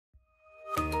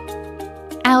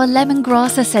Our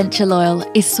lemongrass essential oil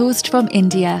is sourced from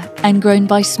India and grown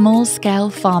by small-scale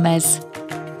farmers.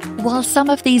 While some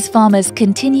of these farmers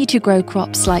continue to grow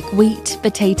crops like wheat,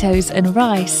 potatoes and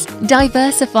rice,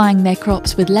 diversifying their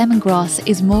crops with lemongrass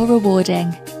is more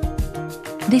rewarding.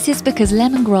 This is because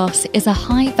lemongrass is a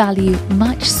high-value,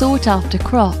 much sought-after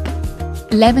crop.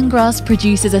 Lemongrass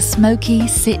produces a smoky,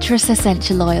 citrus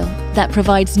essential oil that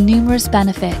provides numerous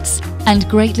benefits and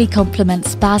greatly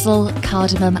complements basil,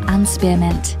 cardamom and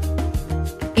spearmint.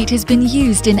 It has been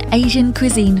used in Asian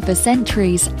cuisine for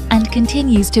centuries and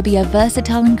continues to be a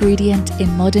versatile ingredient in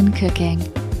modern cooking.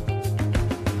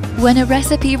 When a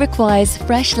recipe requires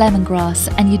fresh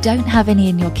lemongrass and you don't have any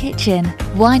in your kitchen,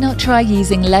 why not try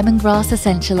using lemongrass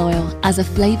essential oil as a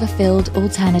flavour-filled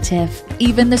alternative?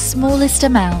 Even the smallest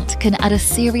amount can add a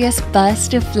serious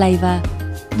burst of flavour.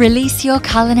 Release your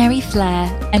culinary flair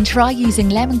and try using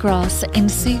lemongrass in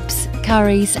soups,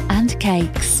 curries and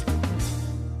cakes.